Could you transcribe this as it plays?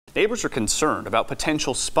Neighbors are concerned about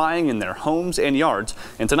potential spying in their homes and yards,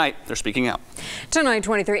 and tonight they're speaking out. Tonight,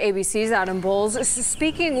 23 ABC's Adam Bowles is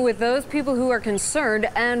speaking with those people who are concerned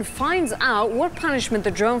and finds out what punishment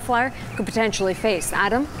the drone flyer could potentially face.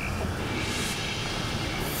 Adam?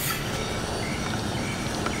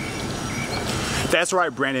 That's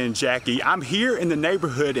right, Brandon and Jackie. I'm here in the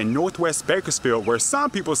neighborhood in northwest Bakersfield where some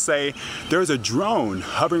people say there's a drone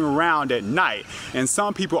hovering around at night, and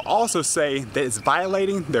some people also say that it's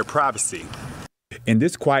violating their privacy. In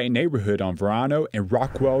this quiet neighborhood on Verano and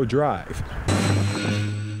Rockwell Drive,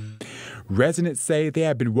 residents say they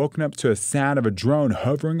have been woken up to a sound of a drone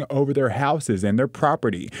hovering over their houses and their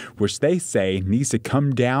property, which they say needs to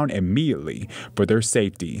come down immediately for their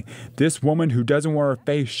safety. This woman, who doesn't want her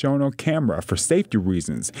face shown on camera for safety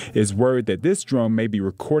reasons, is worried that this drone may be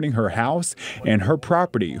recording her house and her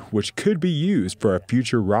property, which could be used for a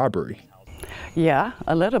future robbery. Yeah,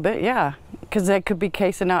 a little bit, yeah, because they could be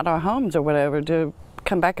casing out our homes or whatever to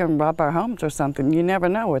come back and rob our homes or something. You never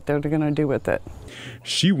know what they're going to do with it.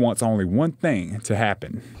 She wants only one thing to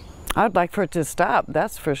happen. I'd like for it to stop,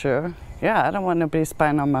 that's for sure. Yeah, I don't want nobody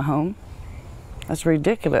spying on my home. That's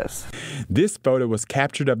ridiculous. This photo was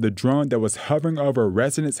captured of the drone that was hovering over a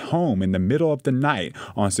resident's home in the middle of the night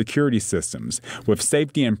on security systems. With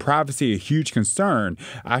safety and privacy a huge concern,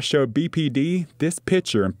 I showed BPD this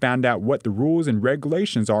picture and found out what the rules and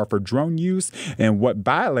regulations are for drone use and what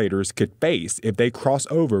violators could face if they cross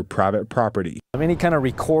over private property. Any kind of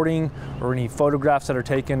recording or any photographs that are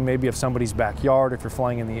taken, maybe of somebody's backyard, if you're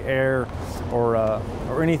flying in the air,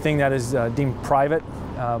 or anything that is deemed private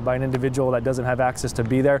by an individual that doesn't have access to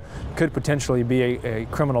be there, could potentially be a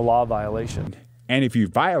criminal law violation. And if you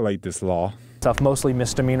violate this law, stuff mostly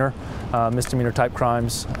misdemeanor type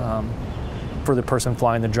crimes for the person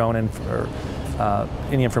flying the drone and for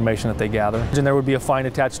any information that they gather. And there would be a fine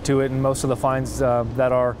attached to it, and most of the fines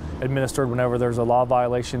that are administered whenever there's a law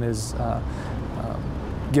violation is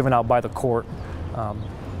given out by the court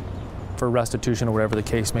for restitution or whatever the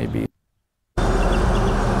case may be.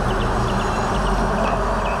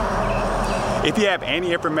 if you have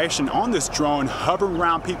any information on this drone hovering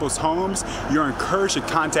around people's homes, you're encouraged to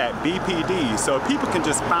contact BPD so people can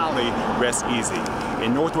just finally rest easy.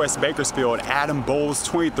 In Northwest Bakersfield, Adam Bowles,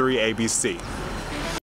 23 ABC.